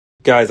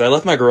Guys, I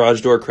left my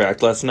garage door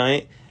cracked last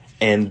night,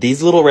 and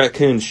these little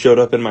raccoons showed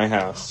up in my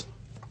house.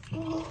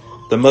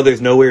 The mother's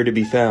nowhere to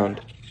be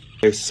found.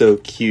 They're so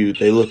cute.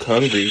 They look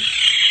hungry.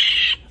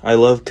 I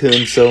love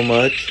Coon so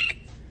much.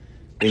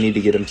 We need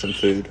to get him some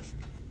food.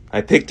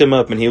 I picked him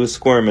up and he was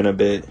squirming a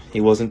bit. He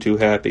wasn't too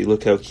happy.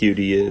 Look how cute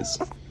he is.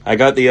 I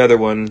got the other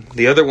one.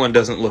 The other one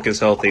doesn't look as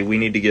healthy. We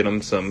need to get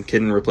him some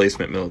kitten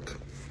replacement milk.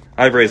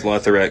 I've raised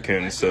lots of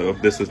raccoons, so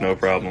this was no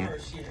problem.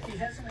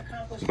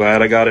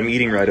 Glad I got him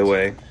eating right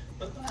away.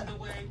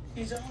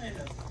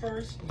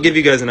 I'll give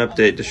you guys an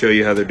update to show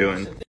you how they're doing.